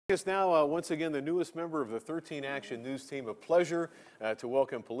It's now once again the newest member of the 13 Action News team. A pleasure to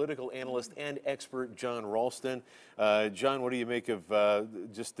welcome political analyst and expert Jon Ralston. Jon, what do you make of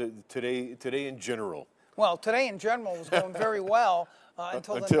just today in general? Well, today in general was going very well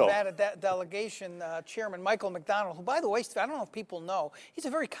until the Nevada delegation chairman, Michael McDonald, who, by the way, I don't know if people know, he's a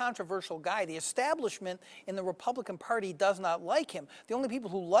very controversial guy. The establishment in the Republican Party does not like him. The only people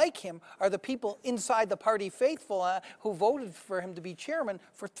who like him are the people inside the party faithful who voted for him to be chairman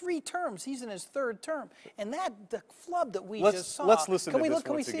for 3 terms. He's in his 3rd term. And the flub that we just saw. Let's listen to this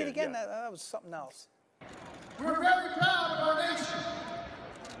Can we once see it again? Yeah. That was something else. We're very proud of our nation.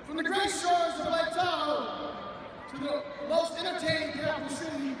 From the great shores of Lake Tahoe to the most entertaining capital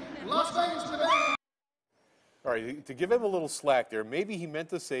city, Las Vegas, Nevada. All right, to give him a little slack there, maybe he meant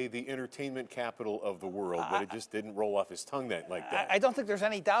to say the entertainment capital of the world, but it just didn't roll off his tongue like that. I don't think there's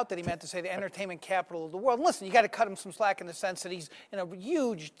any doubt that he meant to say the entertainment capital of the world. And listen, you got to cut him some slack in the sense that he's in a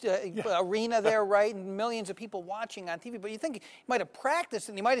huge arena there, right, and millions of people watching on TV. But you think he might have practiced,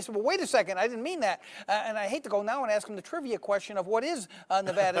 and he might have said, well, wait a second, I didn't mean that. And I hate to go now and ask him the trivia question of what is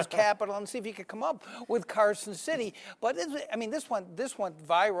Nevada's capital and see if he could come up with Carson City. But, I mean, this went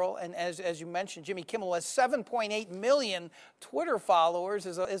viral, and as you mentioned, Jimmy Kimmel has 7.8 million Twitter followers,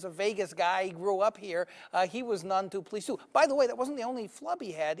 is a Vegas guy. He grew up here. He was none too pleased too. By the way, that wasn't the only flub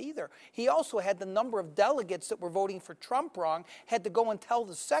he had either. He also had the number of delegates that were voting for Trump wrong, had to go and tell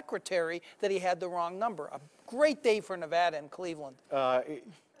the secretary that he had the wrong number. A great day for Nevada and Cleveland.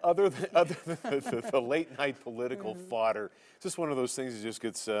 Other than the late night political fodder, it's just one of those things that just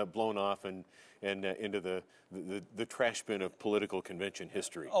gets blown off and into the trash bin of political convention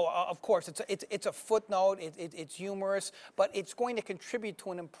history. Oh, of course, it's a footnote. It's humorous, but it's going to contribute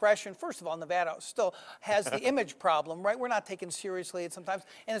to an impression. First of all, Nevada still has the image problem, right? We're not taken seriously sometimes,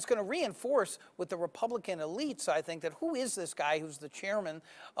 and it's going to reinforce with the Republican elites, I think, that who is this guy who's the chairman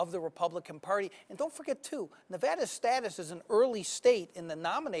of the Republican Party? And don't forget too, Nevada's status as an early state in the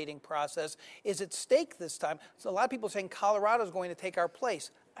nominating process is at stake this time. So a lot of people are saying Colorado's going to take our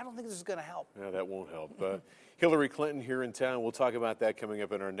place. I don't think this is going to help. Yeah, that won't help. Hillary Clinton here in town. We'll talk about that coming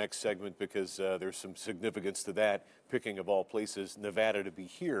up in our next segment because there's some significance to that, picking of all places Nevada to be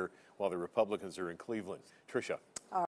here while the Republicans are in Cleveland. Tricia.